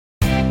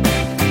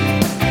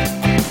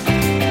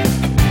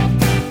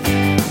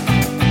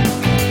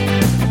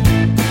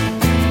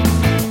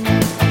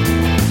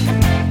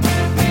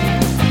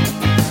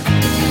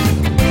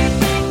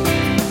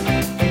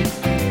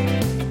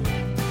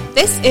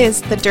This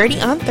is The Dirty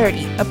on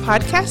 30, a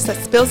podcast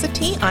that spills the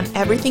tea on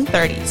everything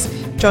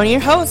 30s. Join your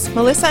hosts,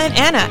 Melissa and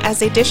Anna, as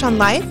they dish on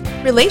life,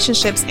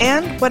 relationships,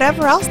 and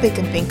whatever else they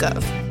can think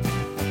of.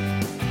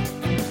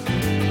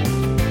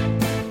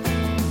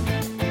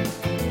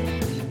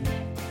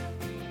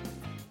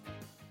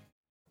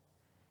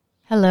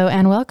 Hello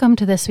and welcome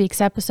to this week's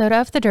episode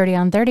of The Dirty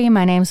on 30.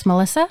 My name's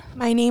Melissa.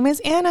 My name is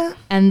Anna.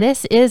 And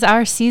this is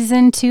our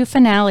season 2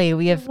 finale.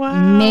 We have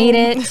made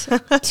it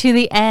to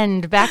the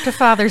end, back to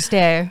Father's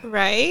Day.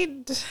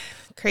 Right?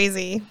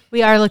 Crazy.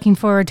 We are looking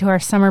forward to our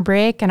summer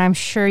break, and I'm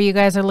sure you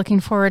guys are looking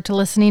forward to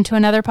listening to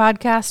another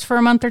podcast for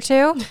a month or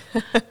two.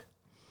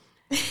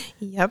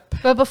 Yep.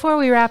 But before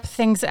we wrap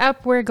things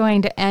up, we're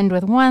going to end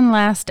with one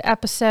last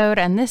episode,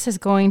 and this is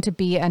going to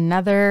be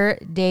another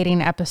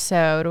dating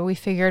episode. We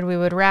figured we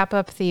would wrap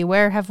up the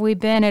Where Have We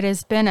Been? It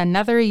has been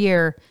another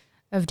year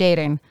of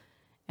dating.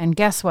 And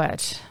guess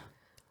what?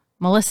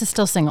 Melissa's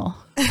still single.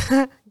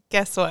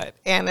 Guess what?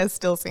 Anna's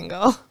still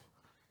single.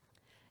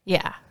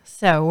 Yeah,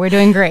 so we're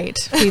doing great,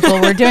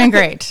 people. We're doing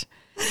great.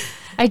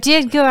 I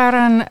did go out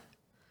on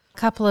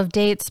couple of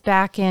dates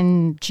back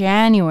in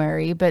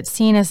January, but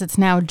seeing as it's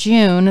now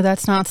June,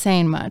 that's not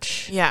saying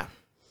much. Yeah.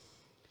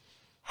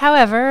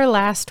 However,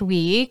 last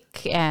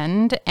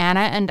weekend, Anna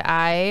and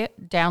I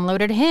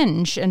downloaded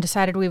Hinge and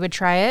decided we would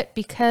try it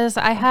because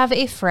I have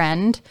a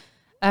friend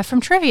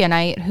from Trivia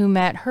Night who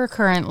met her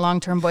current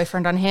long-term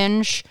boyfriend on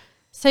Hinge.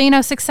 So, you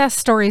know, success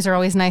stories are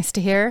always nice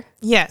to hear.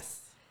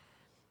 Yes.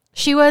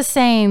 She was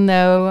saying,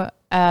 though,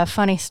 a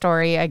funny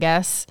story, I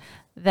guess,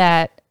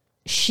 that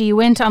she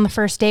went on the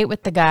first date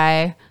with the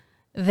guy,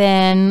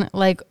 then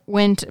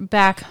went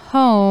back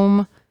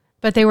home,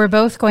 but they were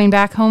both going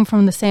back home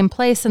from the same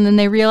place. And then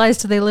they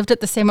realized they lived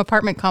at the same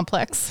apartment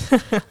complex.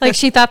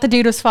 She thought the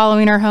dude was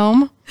following her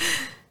home.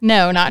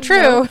 No, not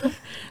true. No.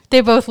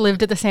 They both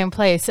lived at the same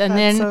place. And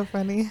That's so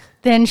funny.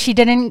 Then she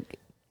didn't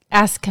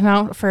ask him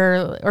out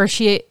or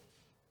she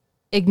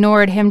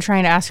ignored him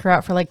trying to ask her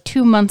out for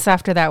 2 months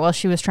after that while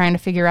she was trying to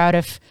figure out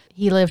if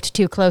he lived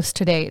too close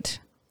to date.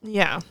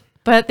 Yeah.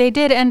 But they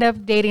did end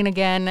up dating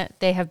again.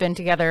 They have been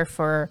together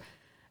for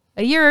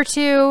a year or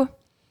two.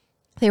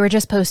 They were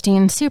just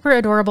posting super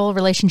adorable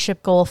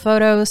relationship goal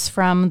photos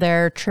from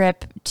their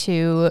trip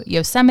to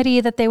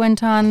Yosemite that they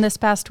went on this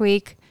past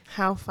week.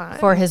 How fun.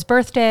 For his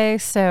birthday.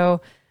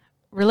 So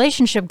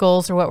relationship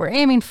goals are what we're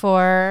aiming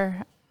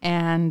for.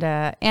 And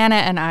Anna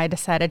and I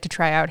decided to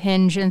try out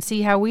Hinge and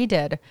see how we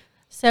did.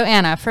 So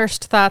Anna,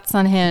 first thoughts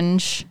on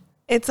Hinge?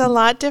 It's a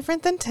lot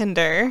different than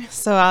Tinder.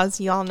 So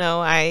as you all know,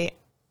 I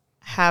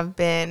have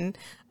been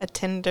a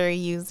Tinder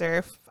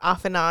user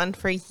off and on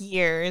for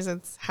years.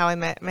 It's how I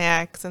met my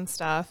ex and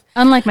stuff.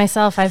 Unlike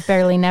myself, I've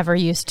barely never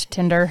used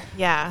Tinder.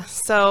 Yeah.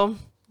 So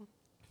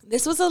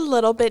this was a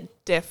little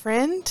bit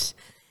different,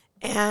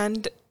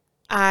 and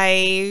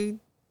I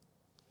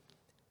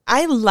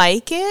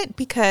like it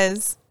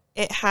because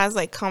it has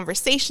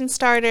conversation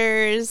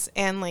starters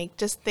and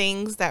just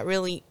things that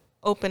really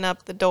open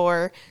up the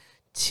door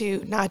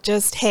to not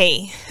just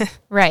hey.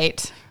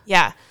 Right.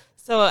 Yeah.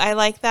 So I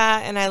like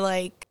that, and I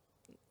like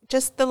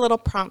just the little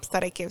prompts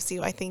that it gives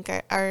you. I think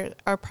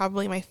are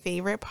probably my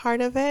favorite part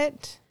of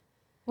it.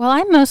 Well,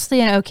 I'm mostly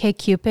an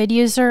OkCupid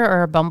user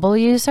or a Bumble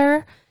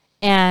user,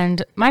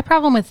 and my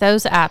problem with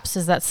those apps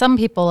is that some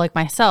people, like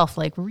myself,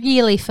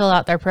 really fill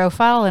out their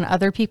profile, and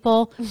other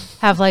people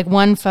have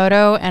one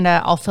photo and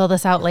I'll fill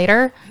this out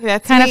later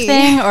That's kind me. of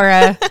thing,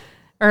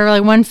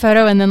 or one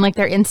photo and then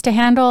their Insta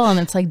handle, and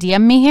it's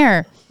DM me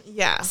here.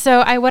 Yeah.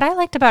 So what I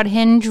liked about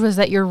Hinge was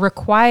that you're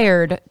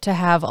required to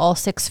have all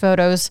 6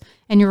 photos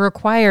and you're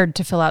required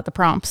to fill out the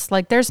prompts.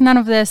 There's none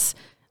of this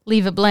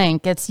leave it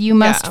blank. It's you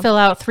must fill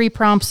out 3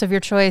 prompts of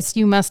your choice.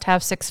 You must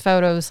have 6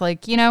 photos,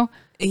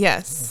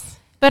 Yes.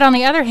 But on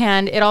the other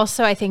hand, it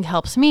also, I think,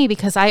 helps me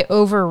because I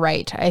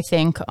overwrite, I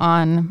think,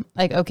 on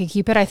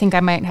OkCupid. I think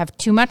I might have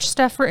too much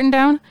stuff written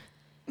down.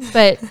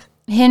 But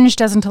Hinge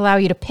doesn't allow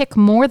you to pick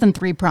more than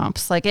 3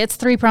 prompts. It's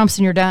 3 prompts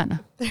and you're done.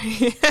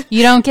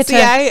 You don't get to.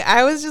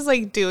 I was just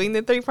doing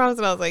the 3 prompts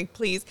and I was like,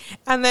 please.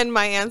 And then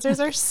my answers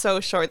are so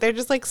short. They're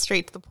just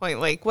straight to the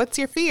point. What's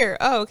your fear?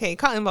 Oh, okay.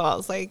 Cotton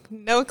balls.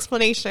 No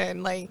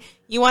explanation.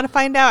 You want to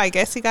find out? I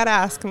guess you got to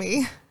ask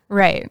me.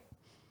 Right.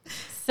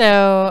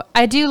 So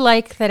I do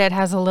like that it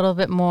has a little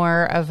bit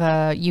more of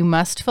a you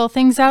must fill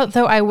things out.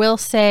 Though I will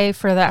say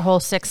for that whole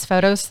 6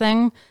 photos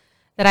thing,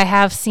 that I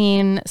have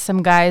seen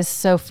some guys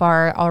so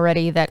far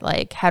already that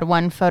had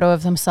 1 photo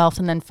of themselves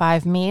and then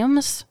 5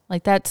 memes.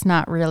 That's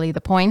not really the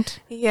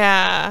point.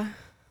 Yeah.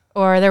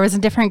 Or there was a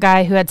different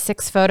guy who had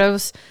 6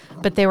 photos,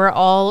 but they were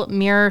all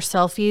mirror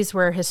selfies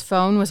where his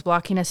phone was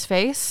blocking his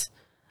face.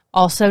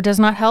 Also does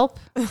not help.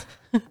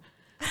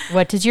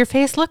 What does your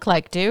face look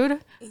like,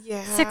 dude?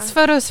 Yeah. 6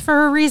 photos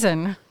for a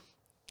reason.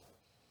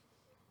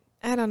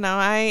 I don't know.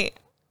 I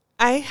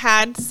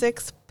had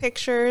 6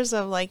 pictures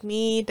of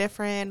me,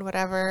 different,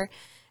 whatever.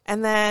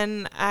 And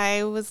then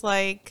I was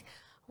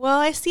well,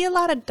 I see a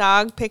lot of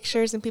dog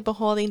pictures and people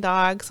holding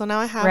dogs. So now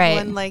I have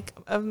one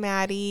of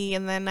Maddie,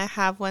 and then I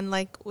have one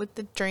with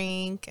the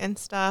drink and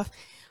stuff.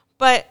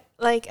 But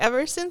like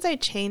ever since I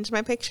changed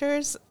my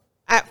pictures,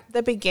 at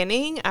the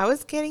beginning, I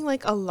was getting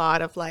like a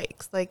lot of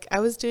likes. Like I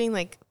was doing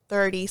like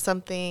 30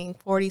 something,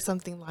 40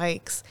 something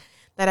likes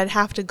that I'd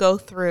have to go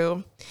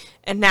through.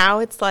 And now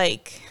it's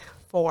like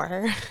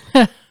 4.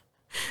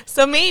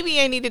 So maybe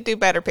I need to do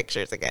better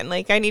pictures again.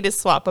 Like I need to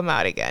swap them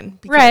out again.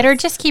 Right, or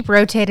just keep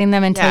rotating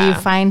them until you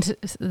find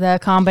the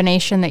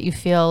combination that you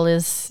feel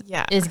is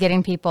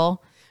getting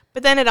people.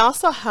 But then it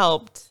also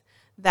helped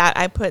that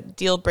I put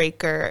deal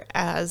breaker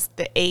as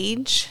the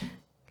age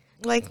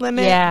like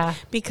limit. Yeah.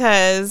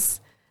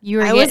 Because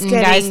I was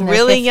getting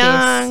really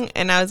young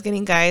and I was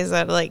getting guys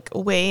that like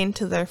way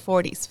into their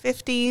 40s,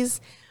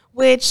 50s,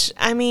 which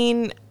I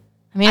mean,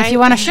 if you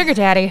want a sugar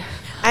daddy.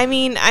 I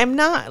mean, I'm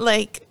not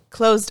like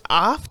closed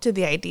off to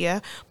the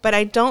idea, but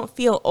I don't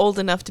feel old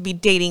enough to be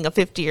dating a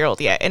 50-year-old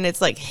yet, and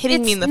it's like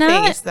hitting me in the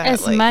face. That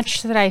as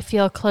much that I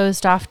feel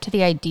closed off to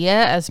the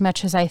idea, as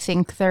much as I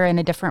think they're in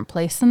a different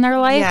place in their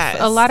life. Yes.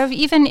 A lot of,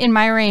 even in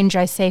my range,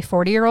 I say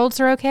 40-year-olds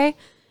are okay,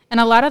 and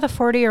a lot of the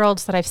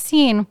 40-year-olds that I've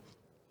seen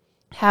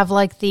have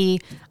like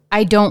the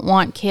I don't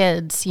want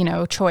kids,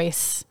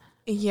 choice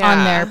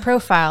on their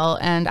profile,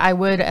 and I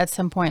would at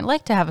some point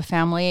like to have a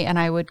family, and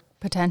I would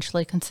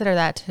potentially consider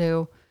that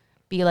to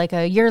be like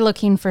you're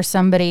looking for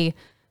somebody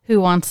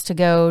who wants to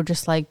go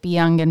just like be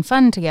young and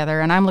fun together,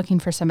 and I'm looking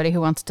for somebody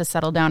who wants to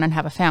settle down and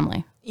have a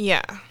family.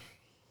 Yeah.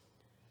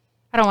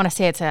 I don't want to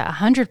say it's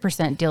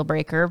 100% deal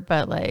breaker,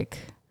 but like,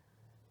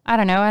 I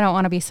don't know. I don't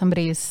want to be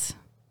somebody's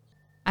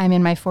I'm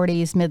in my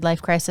 40s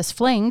midlife crisis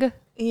fling.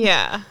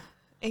 Yeah,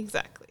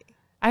 exactly.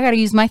 I got to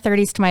use my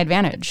 30s to my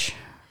advantage.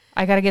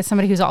 I got to get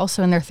somebody who's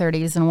also in their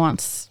 30s and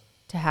wants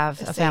to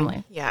have a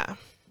family. Yeah,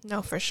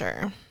 no, for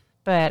sure.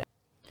 But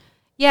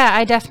yeah,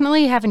 I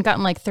definitely haven't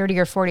gotten like 30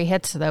 or 40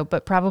 hits though,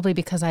 but probably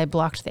because I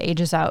blocked the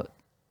ages out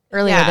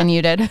earlier than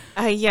you did.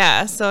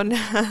 Yeah, so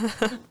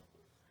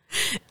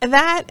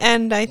that,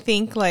 and I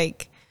think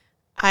like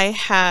I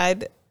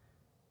had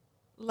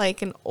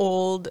like an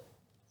old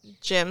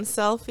gym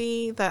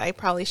selfie that I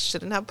probably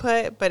shouldn't have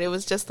put, but it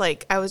was just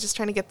like I was just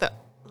trying to get the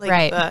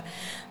profile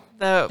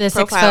 6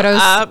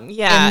 photos up, in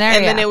there,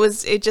 and then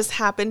it just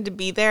happened to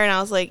be there, and I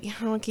was like,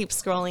 I'm gonna keep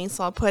scrolling,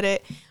 so I'll put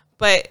it.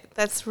 But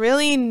that's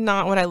really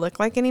not what I look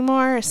like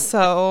anymore.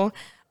 So,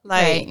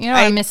 like,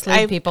 I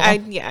mislead people. I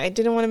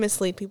didn't want to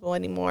mislead people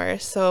anymore.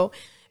 So,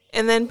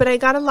 but I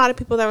got a lot of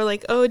people that were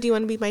like, "Oh, do you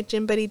want to be my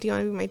gym buddy? Do you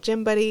want to be my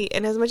gym buddy?"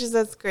 And as much as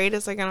that's great,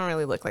 it's like I don't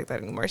really look like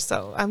that anymore.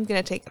 So I'm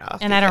gonna take it off.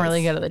 And I don't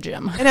really go to the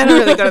gym. And I don't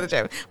really go to the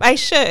gym. I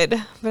should,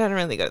 but I don't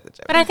really go to the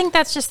gym. But I think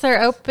that's just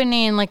their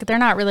opening. Like they're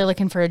not really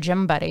looking for a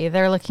gym buddy.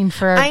 They're looking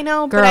for a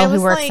girl who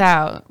works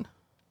out.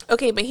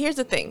 Okay, but here's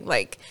the thing.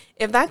 Like,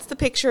 if that's the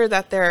picture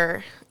that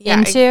they're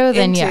then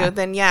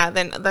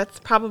that's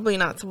probably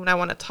not someone I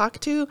want to talk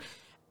to,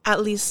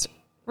 at least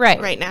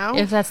right now.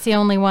 If that's the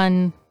only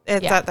one,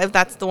 if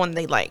that's the one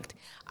they liked.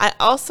 I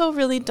also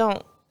really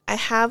don't. I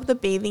have the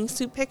bathing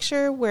suit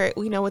picture where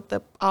with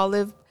the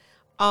olive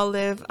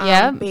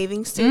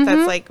bathing suit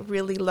that's like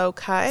really low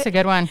cut. It's a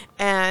good one,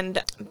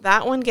 and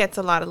that one gets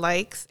a lot of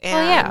likes.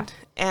 And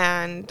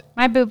and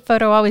my boob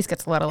photo always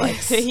gets a lot of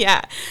likes.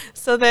 Yeah,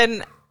 so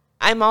then.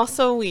 I'm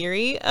also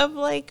weary of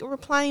like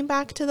replying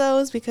back to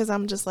those because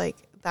I'm just like,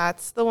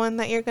 that's the one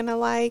that you're going to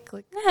like.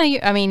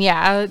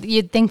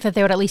 You'd think that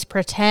they would at least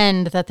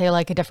pretend that they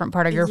like a different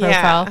part of your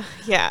profile.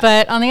 Yeah.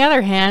 But on the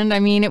other hand,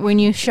 when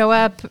you show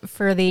up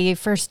for the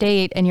first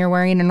date and you're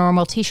wearing a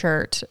normal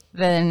t-shirt,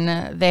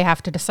 then they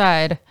have to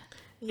decide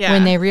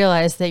when they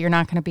realize that you're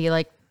not going to be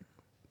like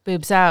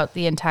boobs out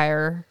the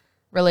entire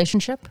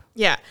relationship.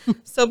 Yeah.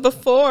 So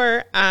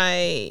before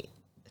I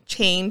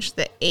changed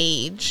the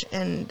age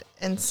and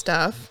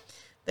stuff,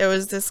 there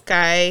was this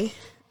guy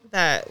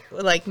that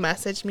like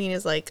messaged me and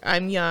is like,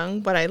 I'm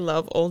young but I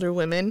love older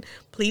women,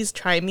 please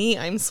try me,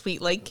 I'm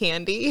sweet like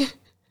candy.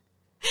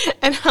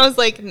 And I was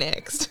like,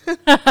 next.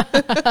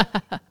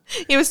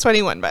 He was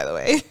 21, by the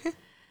way.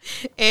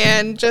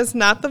 And just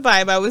not the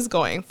vibe I was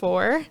going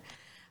for.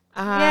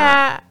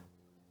 But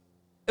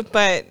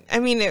I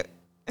mean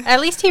at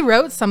least he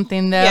wrote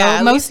something, though.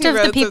 Yeah, most of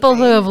the people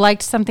who have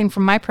liked something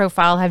from my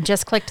profile have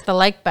just clicked the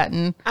like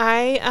button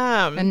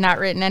and not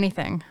written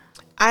anything.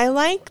 I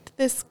liked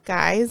this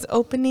guy's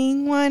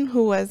opening one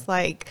who was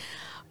like,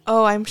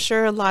 oh, I'm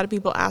sure a lot of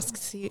people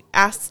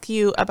ask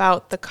you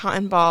about the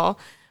cotton ball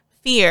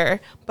fear,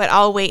 but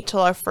I'll wait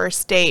till our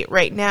first date.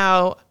 Right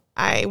now,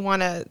 I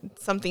want a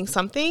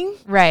something.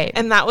 Right.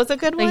 And that was a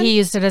good one. He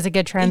used it as a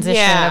good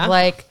transition of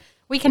like,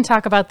 we can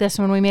talk about this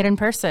when we meet in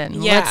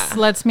person. Yeah.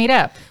 Let's meet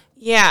up.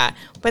 Yeah,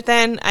 but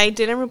then I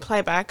didn't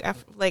reply back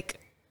after, like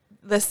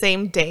the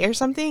same day or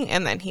something,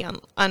 and then he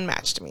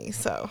unmatched me.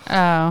 So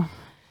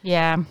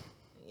yeah,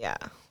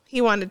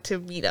 he wanted to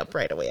meet up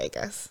right away, I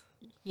guess.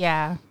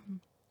 Yeah,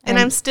 and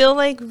I'm still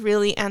like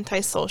really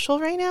antisocial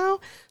right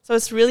now, so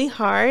it's really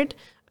hard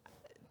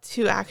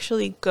to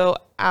actually go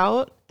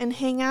out and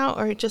hang out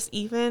or just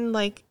even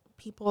like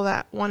people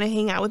that want to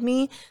hang out with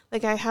me.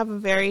 Like, I have a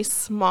very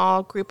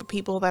small group of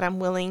people that I'm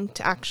willing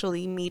to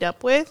actually meet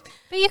up with.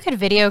 But you could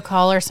video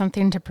call or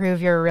something to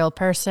prove you're a real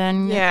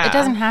person. Yeah. It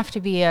doesn't have to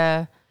be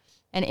an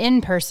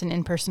in-person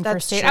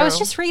first date. true. I was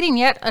just reading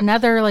yet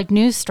another like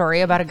news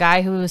story about a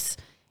guy who's,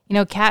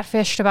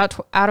 catfished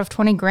about out of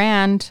 20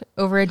 grand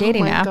over a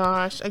dating app. Oh my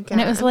gosh, again.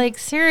 And it was like,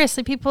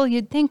 seriously,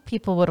 you'd think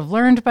people would have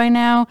learned by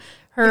now.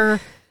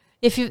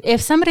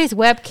 If somebody's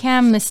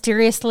webcam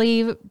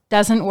mysteriously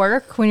doesn't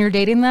work when you're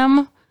dating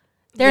them,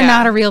 they're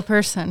not a real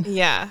person.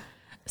 Yeah.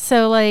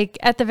 So like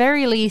at the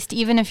very least,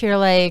 even if you're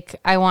like,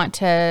 I want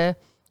to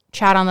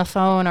chat on the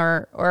phone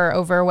or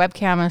over a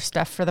webcam and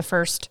stuff for the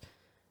first,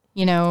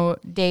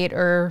 date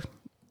or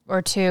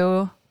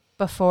two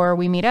before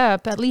we meet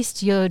up, at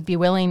least you'd be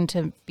willing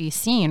to be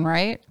seen,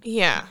 right?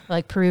 Yeah.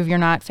 Like prove you're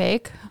not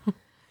fake.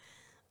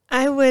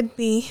 I would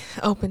be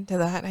open to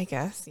that, I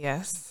guess.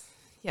 Yes.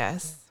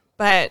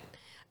 But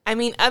I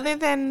mean, other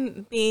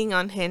than being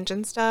on Hinge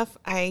and stuff,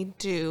 I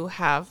do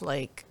have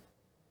like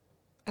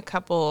a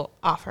couple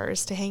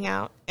offers to hang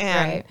out,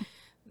 and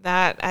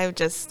that I've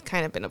just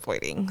kind of been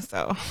avoiding.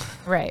 So,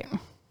 right.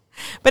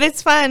 But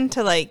it's fun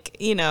to like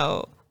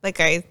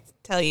I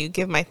tell you,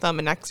 give my thumb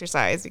an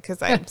exercise,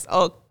 because I'm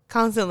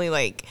constantly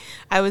like,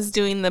 I was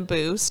doing the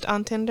boost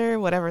on Tinder,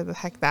 whatever the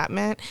heck that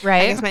meant.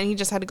 Right. I guess meant you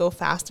just had to go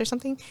fast or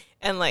something.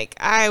 And like,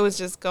 I was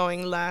just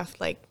going left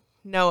like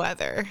no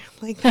other.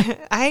 Like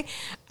I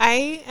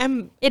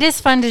am. It is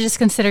fun to just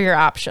consider your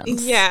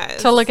options.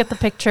 Yes. To look at the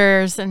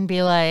pictures and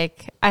be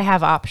like, I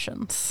have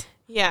options.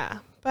 Yeah.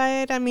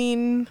 But I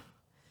mean,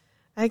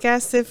 I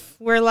guess if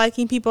we're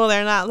liking people,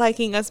 they're not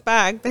liking us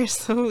back.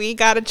 We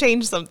got to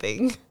change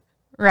something.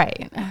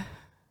 Right.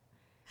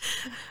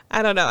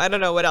 I don't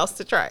know what else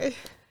to try.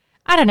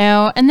 I don't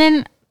know. And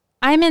then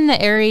I'm in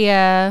the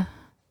area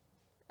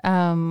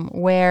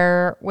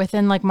where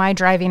within like my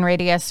driving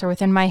radius or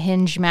within my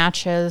Hinge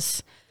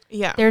matches,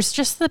 there's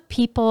just the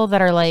people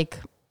that are like,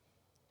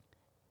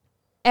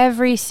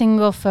 every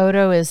single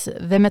photo is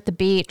them at the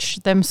beach,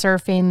 them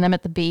surfing, them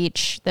at the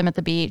beach, them at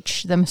the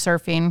beach, them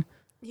surfing,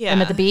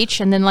 them at the beach.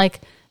 And then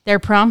like their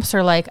prompts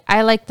are like,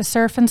 I like the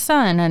surf and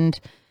sun, and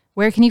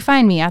where can you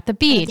find me? At the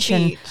beach.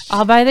 And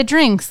I'll buy the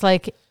drinks.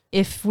 Like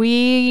if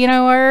we,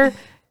 are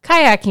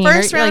kayaking.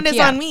 First round is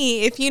on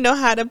me if you know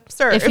how to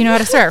surf. If you know how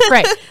to surf,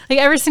 right. Like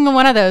every single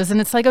one of those.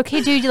 And it's like,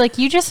 okay, dude, like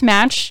you just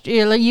matched,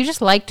 you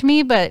just liked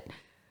me. But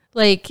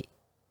like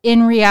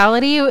in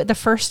reality, the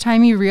first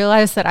time you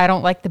realize that I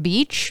don't like the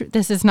beach,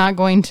 this is not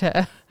going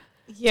to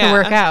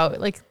work out.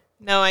 Like,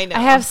 no, I know. I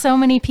have so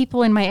many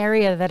people in my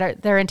area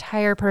that their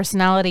entire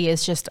personality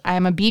is just,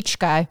 I'm a beach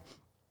guy.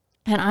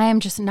 And I am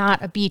just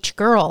not a beach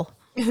girl.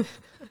 I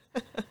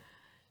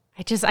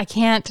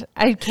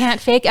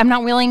can't fake. I'm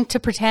not willing to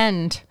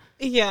pretend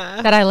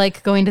that I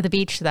like going to the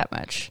beach that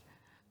much.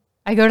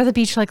 I go to the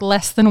beach like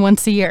less than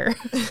once a year.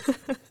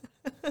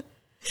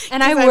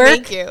 And I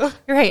work,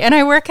 right. And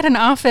I work at an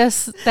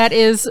office that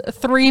is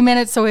 3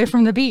 minutes away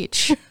from the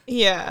beach.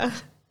 Yeah.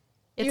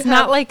 It's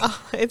not like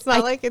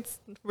it's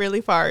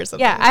really far or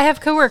something. Yeah. I have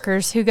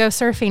coworkers who go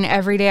surfing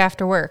every day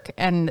after work,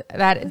 and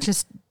that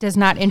just does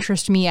not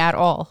interest me at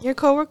all. Your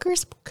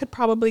coworkers could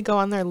probably go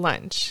on their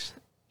lunch.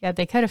 Yeah,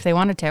 they could if they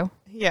wanted to.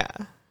 Yeah.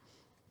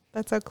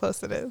 That's how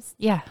close it is.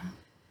 Yeah.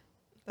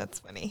 That's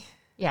funny.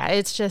 Yeah,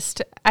 it's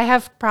just, I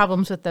have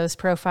problems with those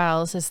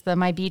profiles.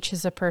 My beach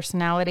is a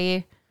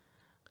personality.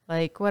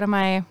 Like, what am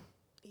I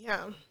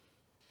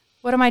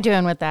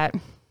doing with that?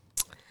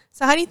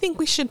 So how do you think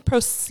we should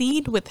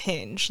proceed with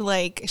Hinge?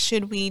 Like,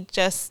 should we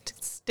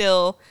just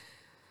still,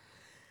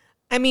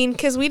 I mean,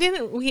 because we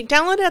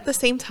downloaded it at the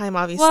same time,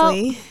 obviously.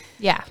 Well,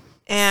 yeah.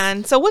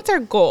 And so what's our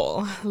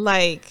goal?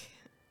 Like,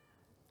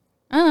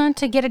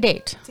 to get a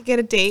date. To get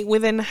a date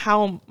within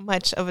how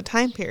much of a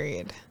time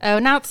period? Oh,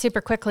 not super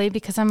quickly,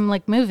 because I'm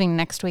like moving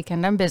next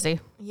weekend. I'm busy.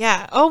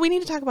 Yeah. Oh, we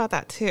need to talk about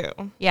that too.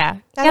 Yeah.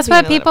 Guess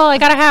what, people? I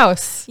got a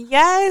house.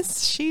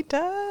 Yes, she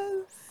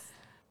does.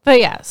 But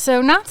yeah,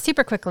 so not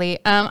super quickly.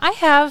 I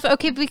have,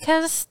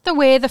 because the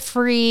way the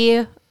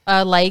free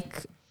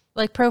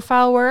like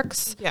profile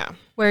works. Yeah.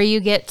 Where you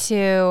get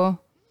to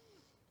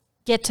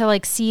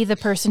like see the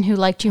person who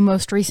liked you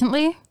most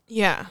recently.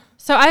 Yeah.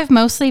 So I've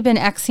mostly been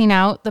Xing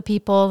out the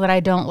people that I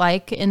don't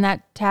like in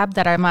that tab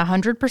that I'm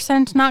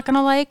 100% not going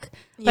to like.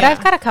 But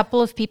I've got a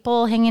couple of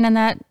people hanging in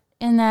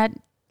that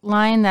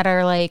line that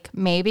are like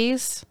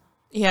maybes.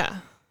 Yeah.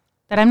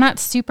 That I'm not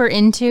super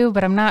into,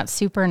 but I'm not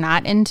super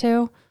not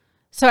into.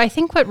 So I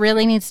think what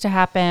really needs to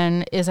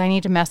happen is I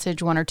need to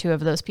message one or two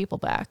of those people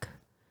back.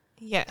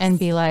 Yes. And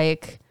be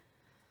like,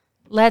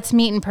 let's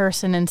meet in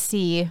person and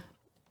see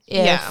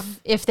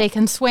if they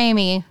can sway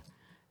me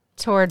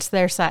towards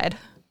their side.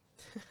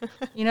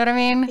 You know what I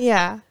mean?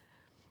 Yeah.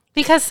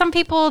 Because some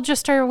people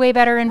just are way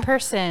better in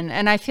person.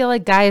 And I feel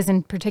like guys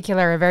in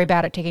particular are very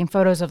bad at taking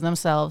photos of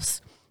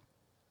themselves.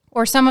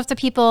 Or some of the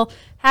people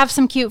have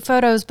some cute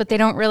photos, but they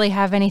don't really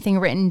have anything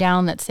written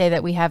down that say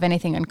that we have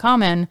anything in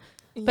common.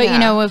 But,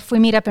 if we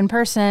meet up in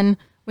person,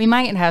 we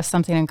might have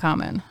something in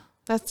common.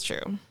 That's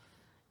true.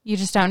 You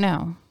just don't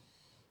know.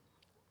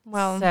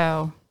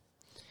 Well,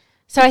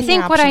 So I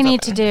think what I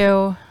need to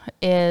do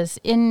is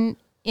in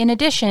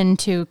addition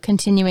to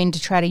continuing to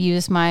try to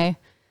use my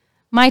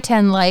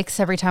 10 likes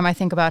every time I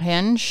think about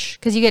Hinge,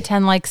 because you get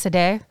 10 likes a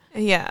day.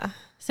 Yeah.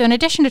 So in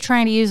addition to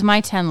trying to use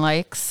my 10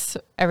 likes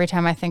every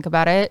time I think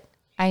about it,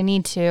 I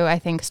need to, I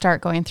think,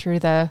 start going through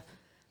the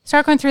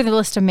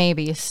list of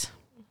maybes.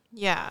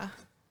 Yeah.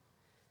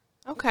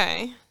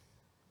 Okay.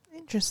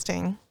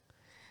 Interesting.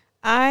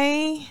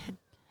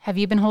 Have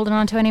you been holding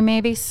on to any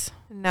maybes?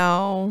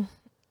 No.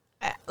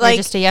 Like,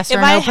 just a yes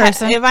or no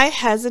person? If I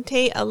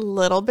hesitate a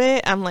little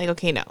bit, I'm like,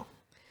 okay, no.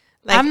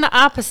 Like, I'm the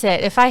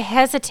opposite. If I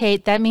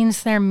hesitate, that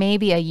means there may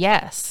be a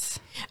yes.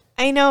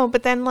 I know,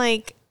 but then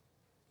like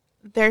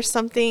there's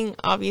something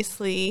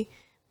obviously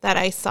that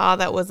I saw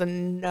that was a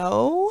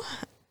no.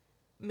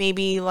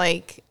 Maybe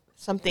like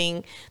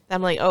something that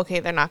I'm like, okay,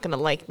 they're not going to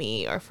like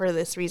me or for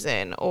this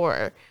reason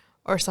or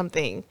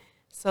something.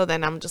 So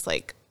then I'm just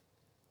like,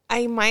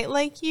 I might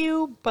like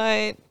you,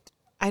 but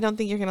I don't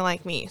think you're going to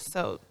like me.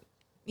 So,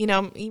 you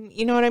know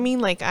what I mean?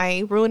 Like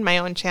I ruined my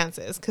own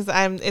chances because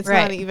it's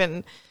right. not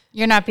even.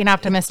 You're not being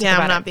optimistic about it.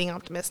 Yeah, I'm not being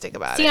optimistic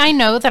about it. See, I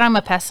know that I'm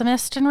a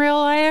pessimist in real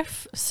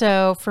life.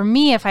 So for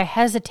me, if I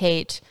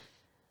hesitate,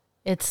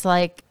 it's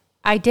like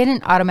I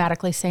didn't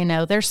automatically say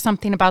no. There's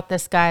something about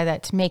this guy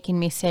that's making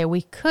me say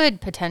we could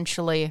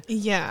potentially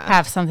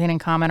have something in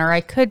common, or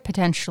I could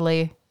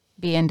potentially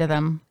be into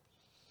them.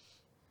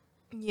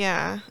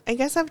 Yeah, I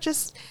guess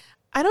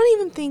I don't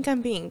even think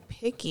I'm being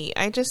picky.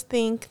 I just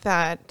think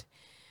that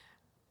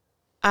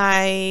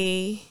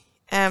I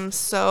am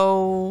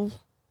so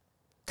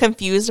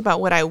confused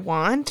about what I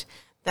want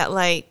that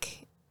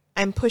like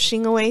I'm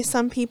pushing away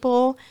some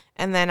people,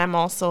 and then I'm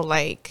also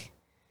like,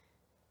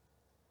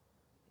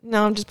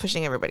 no, I'm just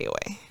pushing everybody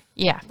away.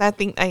 Yeah, that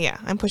thing.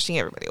 I'm pushing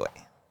everybody away.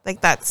 Like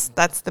that's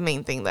the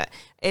main thing that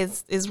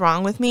is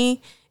wrong with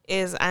me.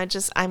 Is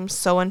I'm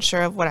so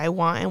unsure of what I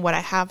want and what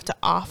I have to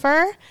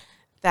offer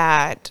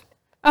that.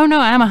 Oh no,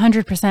 I'm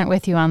 100%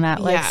 with you on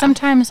that. Like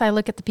sometimes I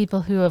look at the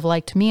people who have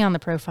liked me on the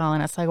profile,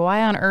 and it's like,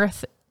 why on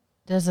earth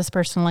does this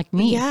person like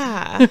me?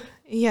 Yeah.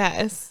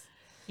 Yes.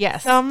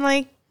 So I'm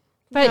like,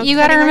 but you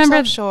got to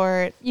remember,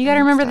 short. You got to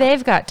remember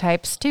they've got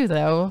types too,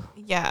 though.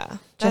 Yeah.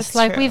 Just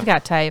like we've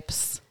got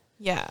types.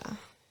 Yeah.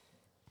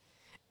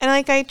 And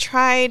like I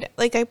tried,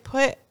 like I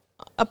put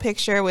a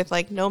picture with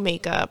like no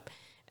makeup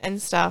and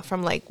stuff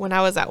from like when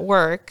I was at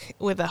work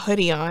with a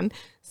hoodie on.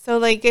 So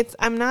like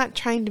I'm not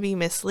trying to be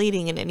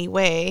misleading in any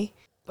way,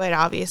 but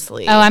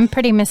obviously. Oh, I'm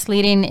pretty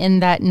misleading in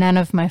that none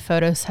of my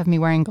photos have me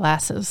wearing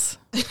glasses.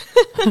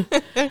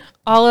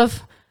 all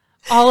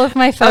of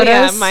my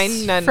photos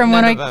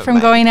from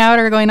going out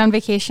or going on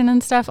vacation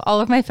and stuff,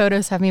 all of my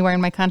photos have me wearing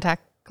my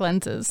contact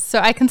lenses. So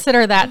I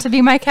consider that to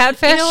be my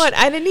catfish. You know what?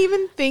 I didn't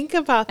even think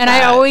about that. And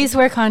I always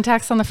wear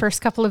contacts on the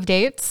first couple of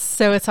dates.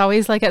 So it's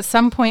always like at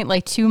some point,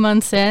 like 2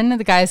 months in,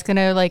 the guy's going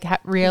to like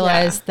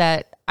realize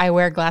that I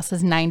wear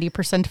glasses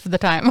 90% of the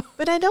time.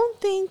 But I don't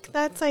think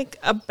that's like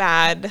a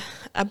bad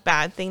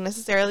thing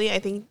necessarily. I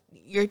think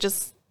you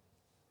just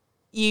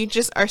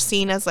are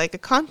seen as like a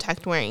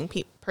contact wearing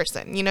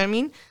person. You know what I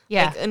mean?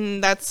 Yeah. Like,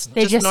 and that's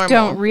they just normal.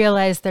 Don't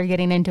realize they're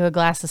getting into a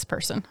glasses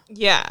person.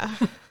 Yeah.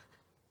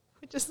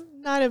 Which is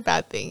not a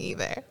bad thing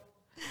either.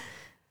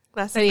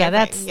 Glasses.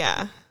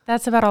 So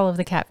that's about all of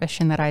the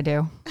catfishing that I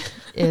do.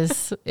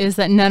 is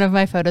that none of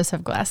my photos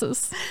have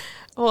glasses.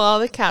 Well, all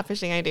the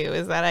catfishing I do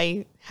is that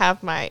I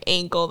have my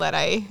angle that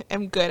I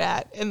am good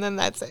at, and then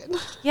that's it.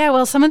 Yeah,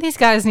 well, some of these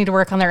guys need to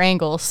work on their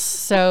angles,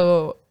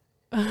 so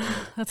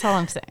that's all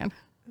I'm saying.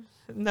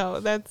 No,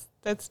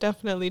 that's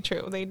definitely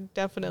true. They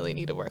definitely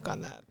need to work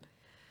on that.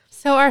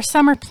 So our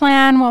summer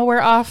plan while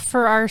we're off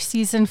for our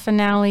season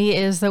finale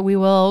is that we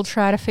will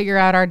try to figure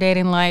out our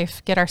dating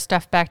life, get our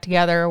stuff back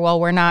together while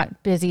we're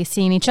not busy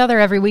seeing each other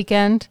every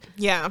weekend.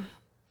 Yeah.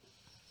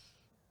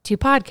 To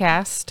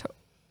podcast.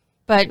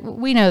 But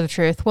we know the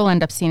truth. We'll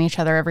end up seeing each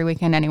other every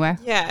weekend anyway.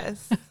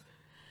 Yes.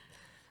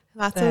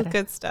 Lots of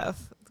good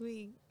stuff.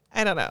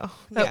 I don't know.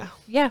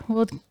 Yeah,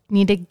 we'll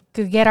need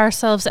to get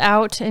ourselves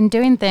out and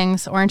doing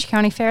things. Orange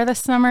County Fair this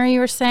summer, you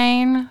were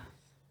saying?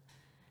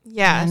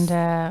 Yes.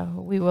 And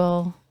we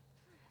will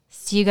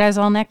see you guys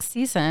all next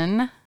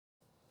season.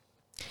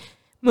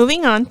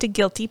 Moving on to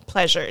guilty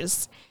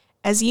pleasures.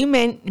 As you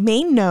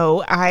may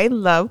know, I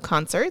love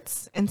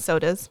concerts, and so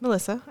does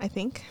Melissa, I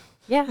think.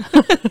 Yeah.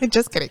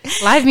 Just kidding.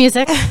 Live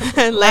music.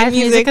 Live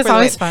music is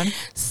always fun.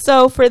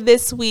 So for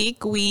this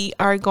week, we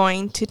are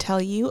going to tell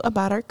you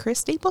about our Chris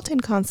Stapleton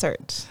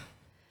concert,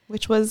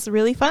 which was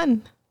really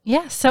fun.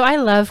 Yeah, so I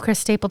love Chris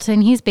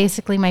Stapleton. He's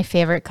basically my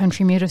favorite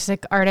country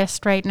music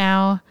artist right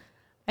now.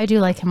 I do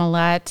like him a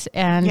lot.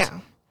 And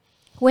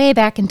way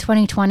back in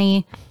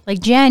 2020, like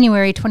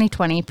January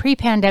 2020,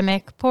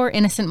 pre-pandemic, poor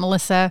innocent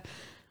Melissa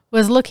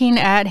was looking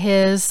at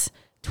his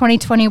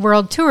 2020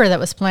 world tour that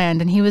was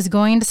planned, and he was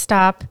going to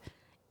stop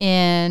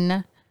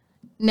near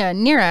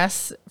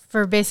us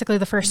for basically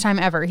the first time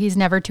ever. He's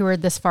never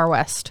toured this far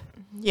west.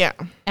 Yeah.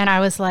 And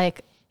I was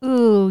like,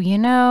 ooh,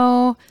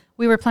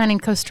 we were planning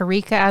Costa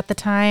Rica at the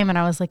time, and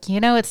I was like,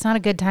 it's not a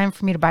good time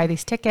for me to buy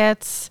these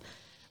tickets.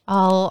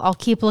 I'll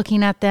keep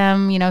looking at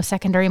them,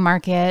 secondary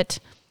market.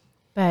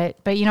 But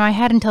I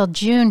had until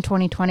June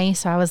 2020,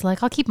 so I was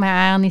like, I'll keep my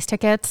eye on these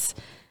tickets.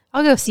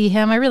 I'll go see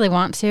him. I really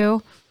want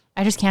to.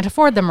 I just can't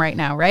afford them right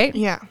now, right?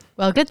 Yeah.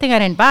 Well, good thing I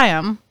didn't buy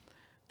them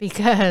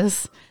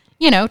because,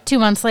 2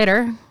 months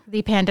later,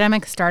 the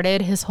pandemic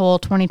started. His whole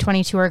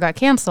 2020 tour got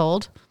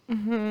canceled.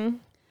 Mm-hmm.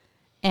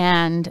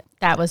 And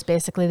that was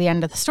basically the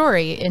end of the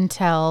story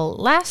until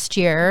last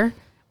year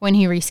when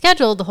he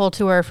rescheduled the whole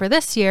tour for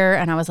this year.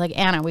 And I was like,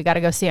 Anna, we got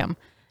to go see him.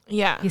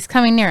 Yeah. He's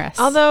coming near us.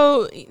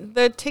 Although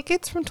the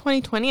tickets from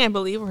 2020, I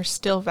believe, were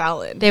still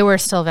valid. They were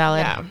still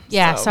valid.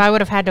 Yeah. So I would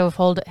have had to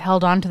have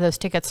held on to those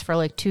tickets for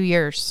like 2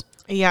 years.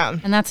 Yeah.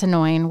 And that's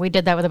annoying. We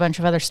did that with a bunch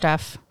of other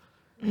stuff.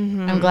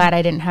 Mm-hmm. I'm glad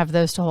I didn't have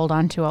those to hold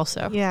on to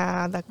also.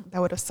 Yeah, that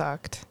would have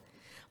sucked.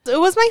 So it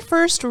was my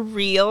first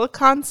real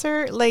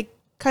concert, like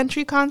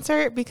country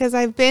concert, because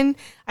I've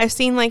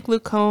seen like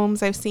Luke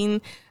Combs, I've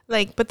seen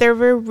like, but there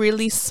were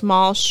really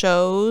small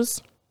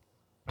shows,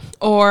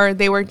 or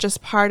they were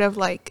just part of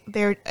like,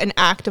 they're an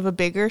act of a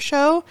bigger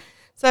show.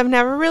 So I've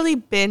never really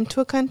been to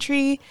a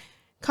country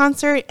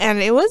concert, and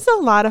it was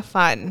a lot of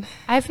fun.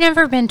 I've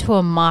never been to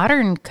a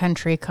modern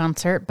country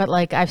concert, but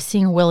like I've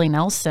seen Willie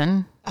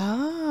Nelson.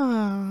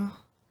 Oh.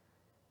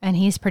 And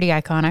he's pretty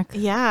iconic.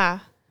 Yeah.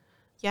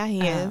 Yeah,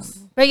 he is.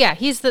 But yeah,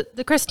 he's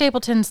the Chris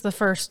Stapleton's the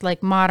first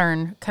like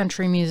modern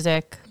country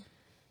music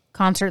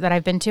concert that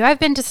I've been to. I've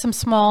been to some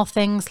small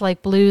things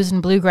like blues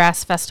and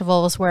bluegrass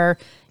festivals where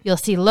you'll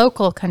see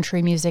local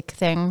country music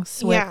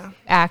things with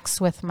acts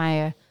with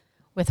my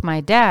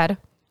dad,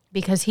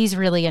 because he's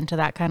really into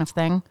that kind of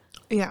thing.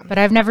 Yeah. But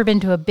I've never been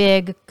to a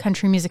big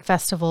country music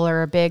festival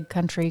or a big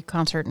country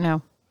concert.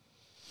 No.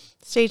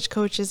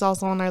 Stagecoach is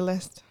also on our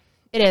list.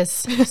 It is.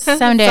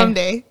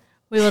 Someday.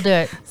 We will do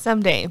it.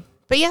 Someday.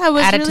 But yeah, it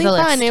was really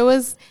fun.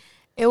 List.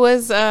 It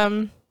was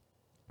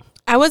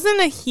I wasn't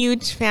a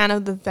huge fan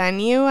of the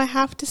venue, I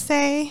have to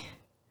say.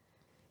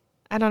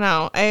 I don't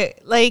know.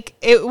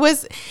 It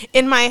was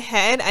in my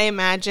head, I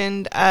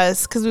imagined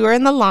us, because we were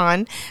in the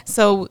lawn.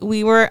 So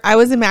I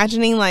was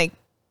imagining like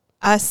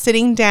us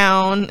sitting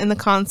down in the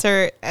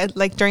concert,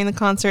 like during the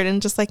concert,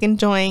 and just like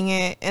enjoying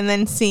it, and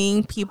then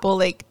seeing people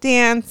like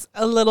dance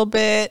a little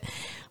bit.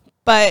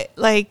 But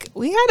like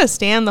we had to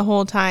stand the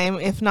whole time,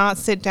 if not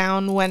sit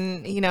down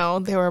when,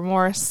 there were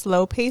more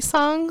slow pace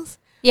songs.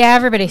 Yeah,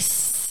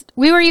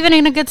 we were even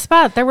in a good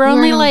spot. There were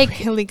only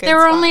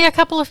a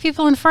couple of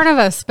people in front of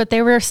us, but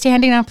they were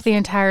standing up the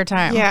entire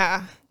time.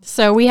 Yeah.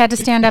 So we had to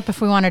stand up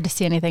if we wanted to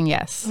see anything,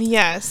 yes.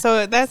 Yeah,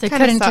 so that's kind of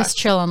couldn't just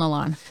chill on the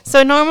lawn.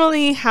 So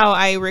normally how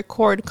I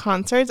record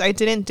concerts, I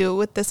didn't do it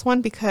with this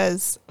one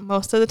because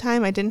most of the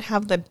time I didn't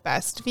have the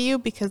best view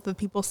because of the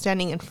people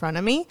standing in front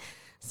of me.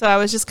 So I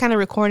was just kind of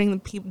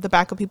recording the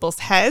back of people's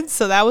heads,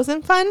 so that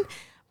wasn't fun.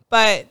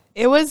 But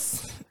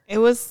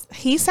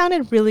he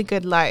sounded really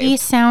good live. He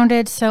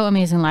sounded so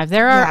amazing live.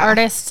 There are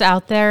artists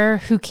out there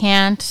who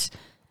can't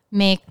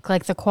make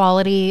like the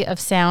quality of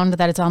sound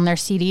that is on their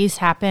CDs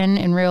happen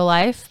in real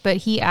life, but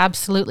he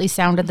absolutely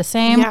sounded the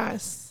same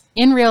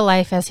in real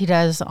life as he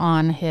does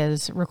on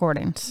his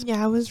recordings.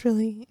 Yeah, it was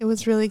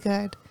really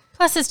good.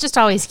 Plus, it's just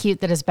always cute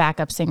that his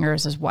backup singer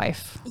is his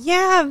wife.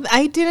 Yeah,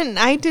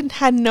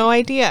 had no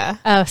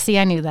idea. Oh, see,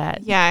 I knew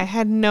that. Yeah, I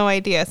had no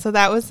idea. So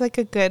that was like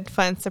a good,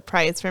 fun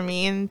surprise for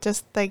me, and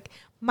just like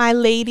my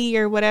lady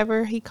or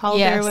whatever he called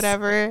her or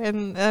whatever,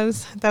 and that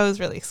was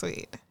really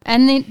sweet.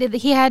 And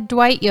he had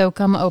Dwight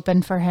Yoakam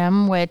open for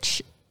him,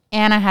 which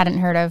Anna hadn't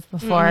heard of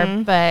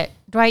before, but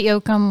Dwight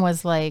Yoakam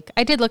was like,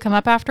 I did look him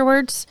up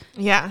afterwards.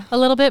 Yeah. A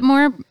little bit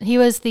more. He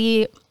was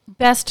the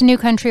best new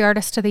country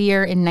artist of the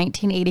year in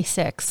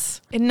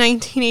 1986. In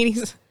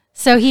 1980s.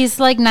 So he's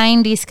like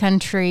 90s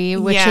country,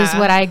 which is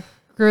what I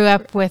grew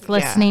up with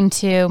listening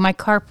to. My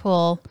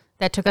carpool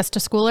that took us to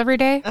school every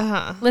day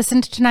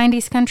listened to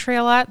 90s country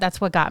a lot.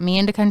 That's what got me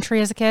into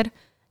country as a kid.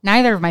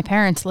 Neither of my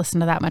parents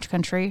listened to that much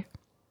country.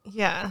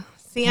 Yeah.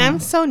 See, I'm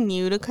so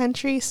new to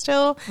country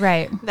still.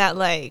 Right. That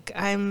like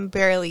I'm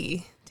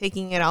barely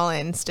taking it all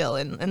in still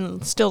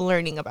and still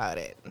learning about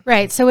it.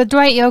 Right. So with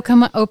Dwight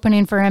Yoakam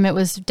opening for him, it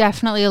was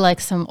definitely like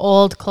some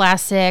old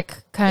classic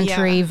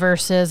country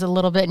versus a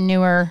little bit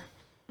newer.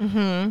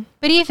 Mm-hmm.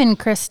 But even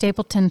Chris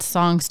Stapleton's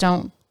songs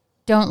don't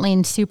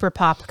lean super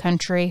pop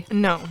country.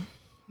 No,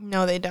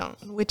 they don't.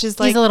 Which is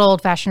like, he's a little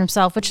old fashioned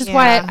himself, which is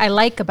why I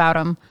like about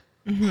him,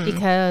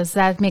 because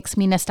that makes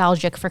me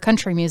nostalgic for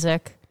country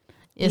music.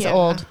 Is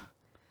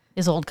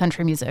old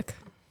country music.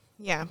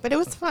 Yeah, but it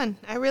was fun.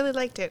 I really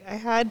liked it. I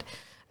had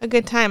a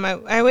good time.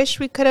 I wish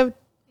we could have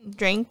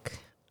drank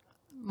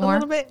a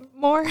little bit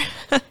more.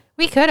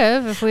 We could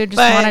have if we just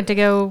wanted to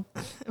go.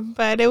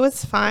 But it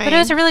was fine. But it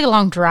was a really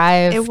long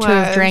drive to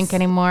have drank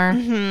anymore.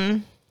 Mm-hmm.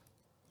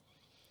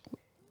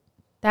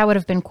 That would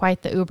have been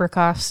quite the Uber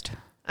cost.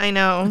 I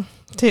know.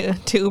 To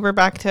Uber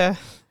back to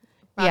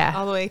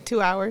all the way 2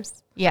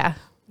 hours. Yeah.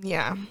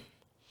 Yeah.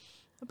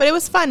 But it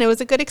was fun. It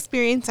was a good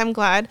experience. I'm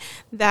glad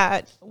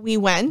that we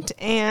went,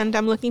 and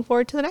I'm looking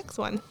forward to the next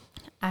one.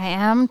 I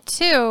am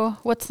too.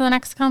 What's the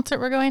next concert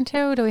we're going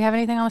to? Do we have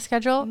anything on the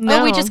schedule?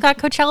 No. Oh, we just got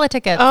Coachella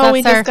tickets. Oh,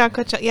 we just got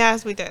Coachella.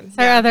 Yes, we did. That's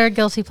our other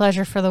guilty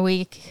pleasure for the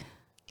week.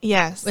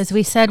 Yes. As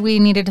we said, we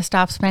needed to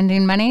stop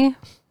spending money.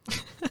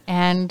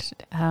 And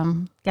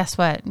guess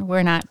what?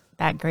 We're not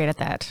that great at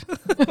that.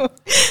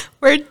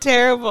 We're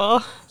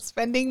terrible.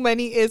 Spending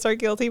money is our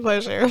guilty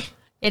pleasure.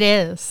 It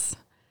is.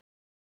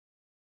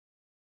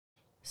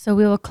 So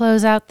we will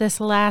close out this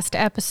last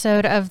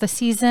episode of the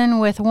season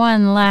with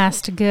one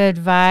last good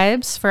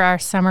vibes for our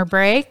summer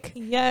break.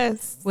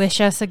 Yes. Wish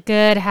us a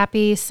good,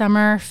 happy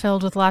summer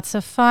filled with lots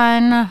of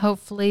fun.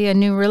 Hopefully a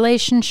new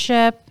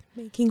relationship.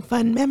 Making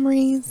fun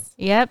memories.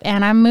 Yep.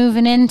 And I'm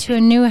moving into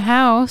a new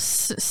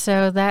house.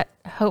 So that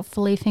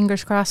hopefully,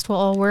 fingers crossed, will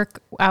all work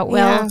out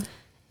well. Yeah.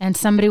 And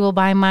somebody will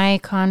buy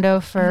my condo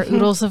for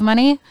oodles of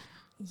money.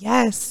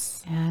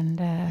 Yes.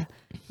 And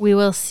we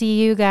will see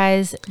you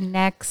guys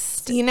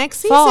next See you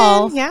next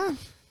fall. season. Yeah.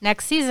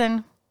 Next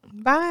season.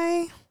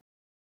 Bye.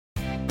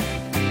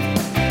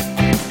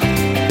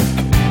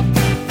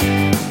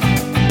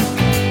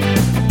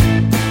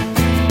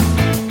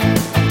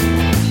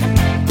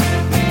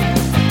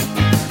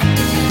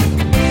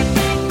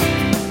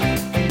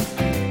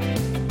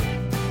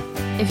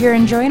 If you're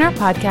enjoying our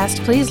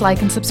podcast, please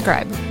like and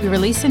subscribe. We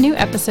release a new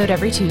episode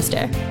every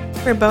Tuesday.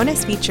 For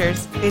bonus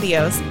features,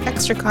 videos,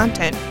 extra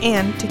content,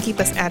 and to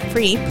keep us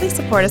ad-free, please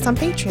support us on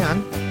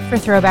Patreon. For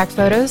throwback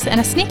photos and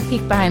a sneak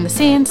peek behind the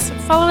scenes,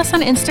 follow us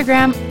on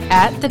Instagram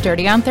at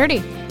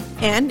TheDirtyOn30.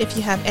 And if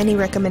you have any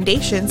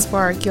recommendations for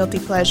our guilty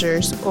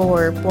pleasures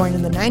or Born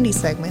in the 90s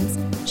segments,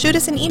 shoot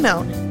us an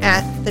email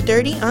at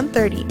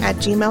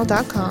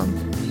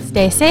thedirtyon30@gmail.com.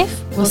 Stay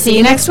safe. We'll see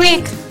you next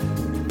week.